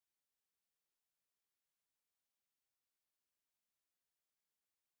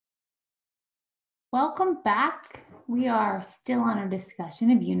Welcome back. We are still on our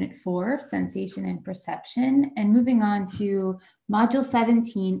discussion of Unit 4, Sensation and Perception, and moving on to Module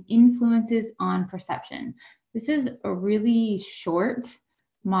 17, Influences on Perception. This is a really short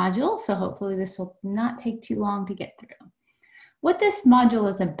module, so hopefully this will not take too long to get through. What this module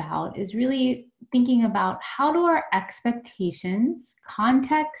is about is really thinking about how do our expectations,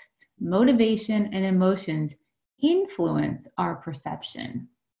 context, motivation, and emotions influence our perception.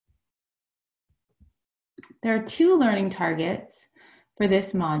 There are two learning targets for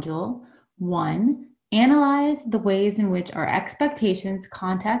this module. One, analyze the ways in which our expectations,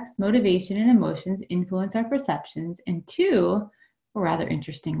 context, motivation, and emotions influence our perceptions. And two, a rather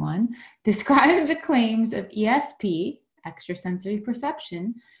interesting one, describe the claims of ESP, extrasensory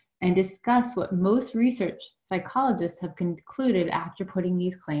perception, and discuss what most research psychologists have concluded after putting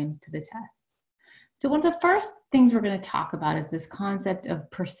these claims to the test. So one of the first things we're going to talk about is this concept of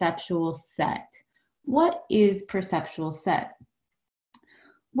perceptual set. What is perceptual set?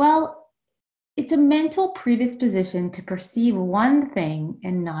 Well, it's a mental predisposition to perceive one thing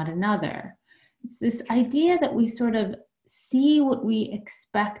and not another. It's this idea that we sort of see what we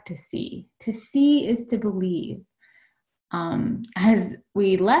expect to see. To see is to believe. As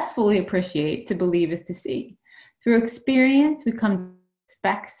we less fully appreciate, to believe is to see. Through experience, we come to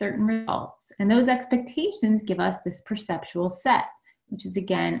expect certain results, and those expectations give us this perceptual set, which is,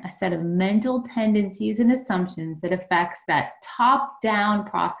 again, a set of mental tendencies and assumptions that affects that top-down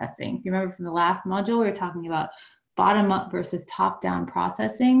processing. If you remember from the last module, we were talking about bottom-up versus top-down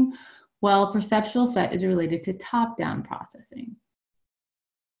processing. Well, perceptual set is related to top-down processing.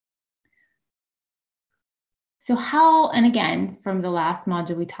 So how, and again, from the last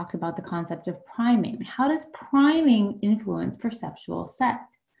module, we talked about the concept of priming. How does priming influence perceptual set?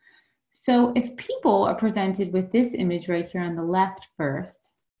 So if people are presented with this image right here on the left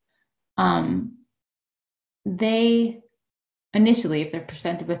first, they initially, if they're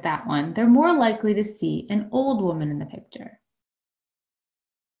presented with that one, they're more likely to see an old woman in the picture.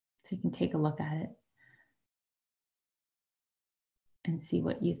 So you can take a look at it and see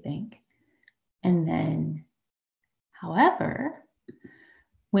what you think. And then, however,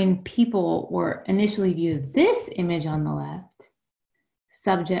 when people were initially viewed this image on the left,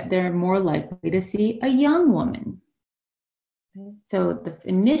 they're more likely to see a young woman. So the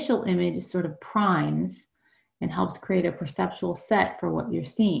initial image sort of primes and helps create a perceptual set for what you're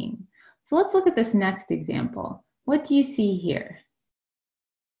seeing. So let's look at this next example. What do you see here?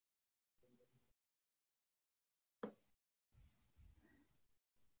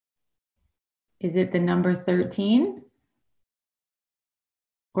 Is it the number 13?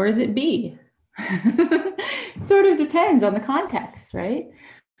 Or is it B? Sort of depends on the context, right?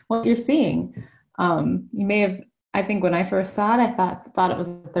 What you're seeing. You may have, I think when I first saw it, I thought it was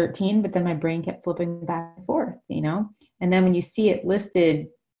 13, but then my brain kept flipping back and forth, you know? And then when you see it listed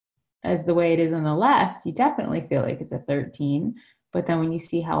as the way it is on the left, you definitely feel like it's a 13. But then when you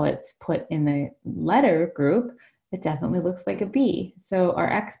see how it's put in the letter group, it definitely looks like a B. So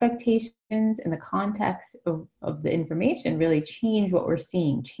our expectations and the context of the information really change what we're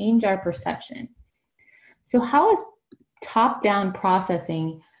seeing, change our perception. So how does top-down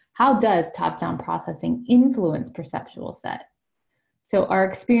processing influence perceptual set? So our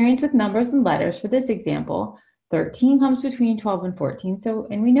experience with numbers and letters, for this example, 13 comes between 12 and 14,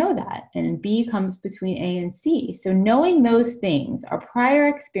 and we know that, and B comes between A and C. So knowing those things, our prior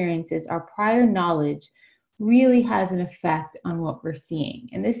experiences, our prior knowledge, really has an effect on what we're seeing.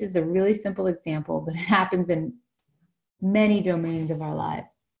 And this is a really simple example, but it happens in many domains of our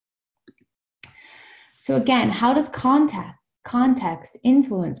lives. So again, how does context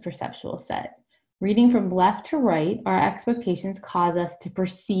influence perceptual set? Reading from left to right, our expectations cause us to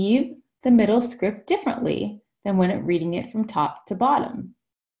perceive the middle script differently than when reading it from top to bottom.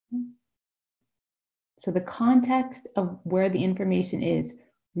 So the context of where the information is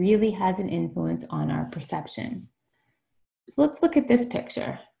really has an influence on our perception. So let's look at this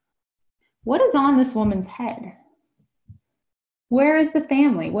picture. What is on this woman's head? Where is the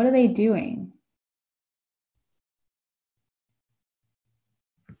family? What are they doing?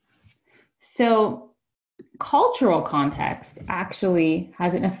 So cultural context actually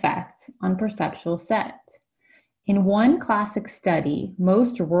has an effect on perceptual set. In one classic study,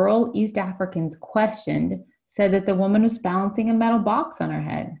 most rural East Africans questioned said that the woman was balancing a metal box on her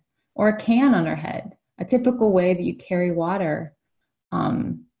head or a can on her head, a typical way that you carry water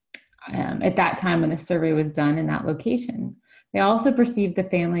at that time when the survey was done in that location. They also perceived the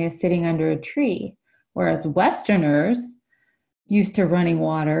family as sitting under a tree, whereas Westerners used to running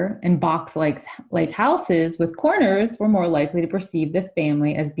water and box-like houses with corners were more likely to perceive the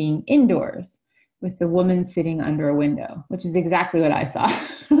family as being indoors. with the woman sitting under a window, which is exactly what I saw.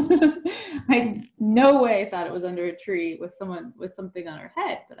 I no way thought it was under a tree with someone with something on her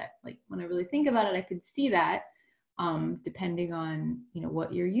head, but when I really think about it, I could see that. Depending on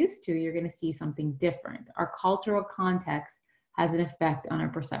what you're used to, you're going to see something different. Our cultural context has an effect on our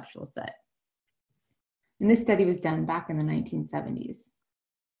perceptual set. And this study was done back in the 1970s.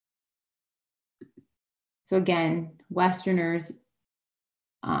 So again, Westerners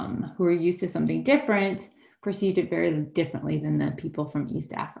who are used to something different perceived it very differently than the people from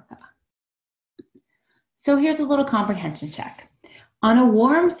East Africa. So here's a little comprehension check. On a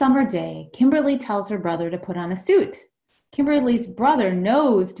warm summer day, Kimberly tells her brother to put on a suit. Kimberly's brother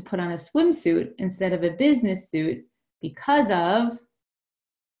knows to put on a swimsuit instead of a business suit because of,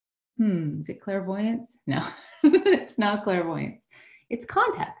 is it clairvoyance? No, it's not clairvoyance. It's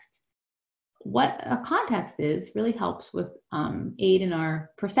context. What a context is really helps with aid in our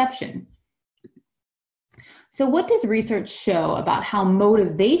perception. So what does research show about how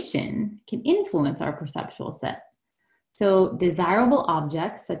motivation can influence our perceptual set? So desirable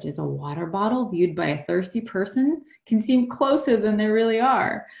objects, such as a water bottle viewed by a thirsty person, can seem closer than they really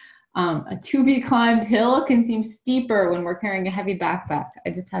are. A to-be-climbed hill can seem steeper when we're carrying a heavy backpack. I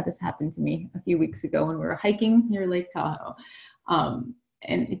just had this happen to me a few weeks ago when we were hiking near Lake Tahoe.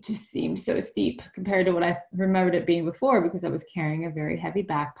 And it just seemed so steep compared to what I remembered it being before because I was carrying a very heavy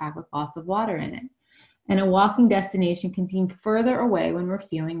backpack with lots of water in it. And a walking destination can seem further away when we're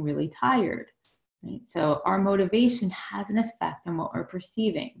feeling really tired. Right? So our motivation has an effect on what we're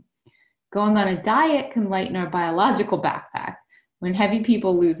perceiving. Going on a diet can lighten our biological backpack. When heavy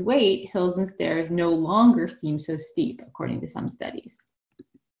people lose weight, hills and stairs no longer seem so steep, according to some studies.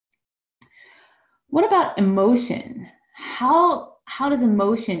 What about emotion? How does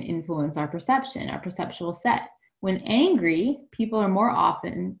emotion influence our perception, our perceptual set? When angry, people are more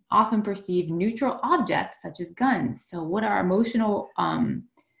often perceive neutral objects such as guns. So what our emotional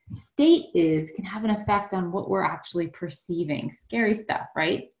state is can have an effect on what we're actually perceiving. Scary stuff,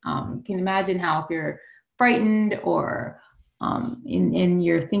 right? You can imagine how if you're frightened or and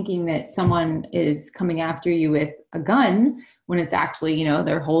you're thinking that someone is coming after you with a gun when it's actually,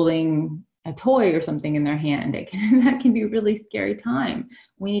 they're holding a toy or something in their hand. That can be a really scary time.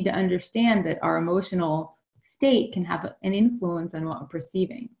 We need to understand that our emotional state can have an influence on what we're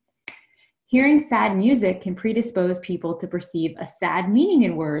perceiving. Hearing sad music can predispose people to perceive a sad meaning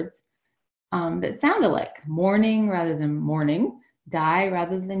in words that sound alike. Mourning rather than mourning, die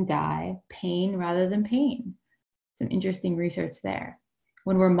rather than die, pain rather than pain. Some interesting research there.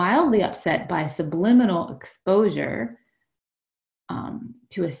 When we're mildly upset by subliminal exposure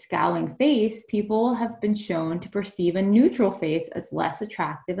to a scowling face, people have been shown to perceive a neutral face as less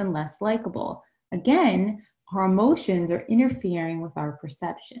attractive and less likable. Again, our emotions are interfering with our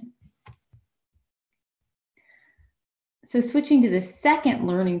perception. So switching to the second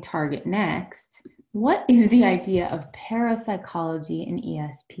learning target next, what is the idea of parapsychology and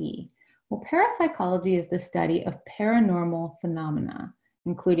ESP? Well, parapsychology is the study of paranormal phenomena,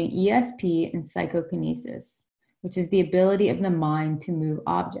 including ESP and psychokinesis, which is the ability of the mind to move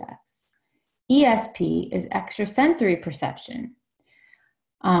objects. ESP is extrasensory perception.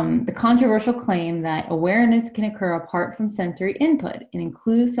 The controversial claim that awareness can occur apart from sensory input and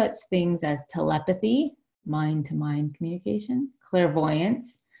includes such things as telepathy, mind-to-mind communication,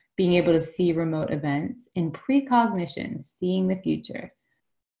 clairvoyance, being able to see remote events, and precognition, seeing the future.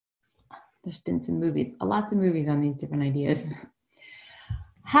 There's been some movies, lots of movies on these different ideas.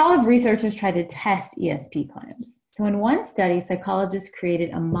 How have researchers tried to test ESP claims? So in one study, psychologists created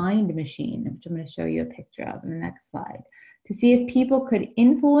a mind machine, which I'm going to show you a picture of in the next slide, to see if people could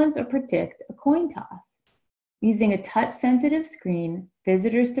influence or predict a coin toss. Using a touch-sensitive screen,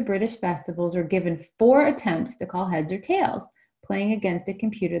 visitors to British festivals were given 4 attempts to call heads or tails, playing against a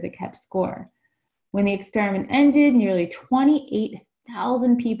computer that kept score. When the experiment ended, nearly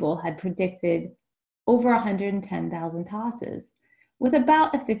 28,000 people had predicted over 110,000 tosses, with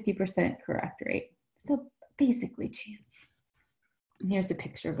about a 50% correct rate. So basically chance. And here's a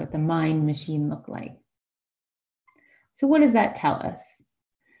picture of what the mind machine looked like. So what does that tell us?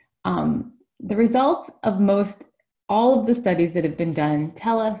 The results of all of the studies that have been done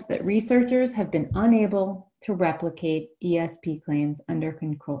tell us that researchers have been unable to replicate ESP claims under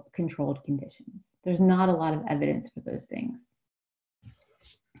controlled conditions. There's not a lot of evidence for those things.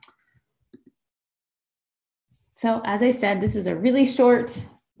 So as I said, this is a really short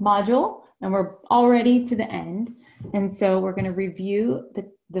module and we're already to the end. And so we're going to review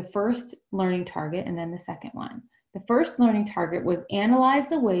the first learning target and then the second one. The first learning target was analyze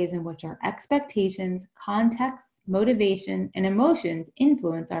the ways in which our expectations, contexts, motivation, and emotions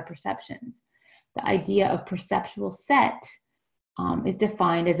influence our perceptions. The idea of perceptual set is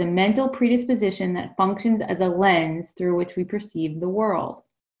defined as a mental predisposition that functions as a lens through which we perceive the world.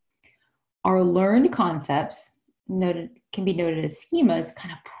 Our learned concepts, can be noted as schemas,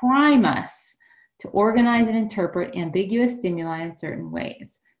 kind of prime us to organize and interpret ambiguous stimuli in certain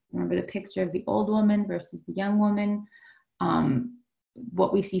ways. Remember the picture of the old woman versus the young woman?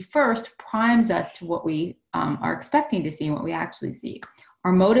 What we see first primes us to what we are expecting to see and what we actually see.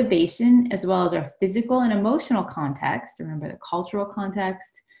 Our motivation, as well as our physical and emotional context, remember the cultural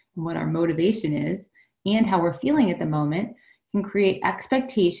context and what our motivation is, and how we're feeling at the moment, can create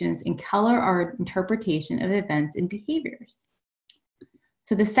expectations and color our interpretation of events and behaviors.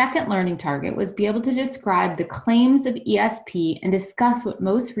 So the second learning target was be able to describe the claims of ESP and discuss what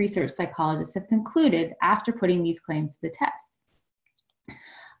most research psychologists have concluded after putting these claims to the test.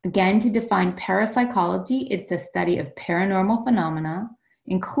 Again, to define parapsychology, it's a study of paranormal phenomena,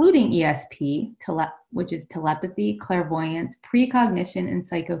 including ESP, which is telepathy, clairvoyance, precognition, and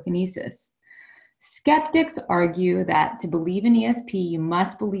psychokinesis. Skeptics argue that to believe in ESP, you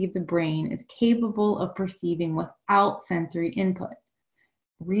must believe the brain is capable of perceiving without sensory input.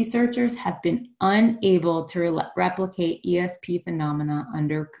 Researchers have been unable to replicate ESP phenomena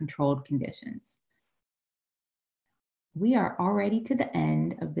under controlled conditions. We are already to the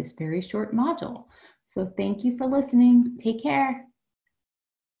end of this very short module. So thank you for listening. Take care.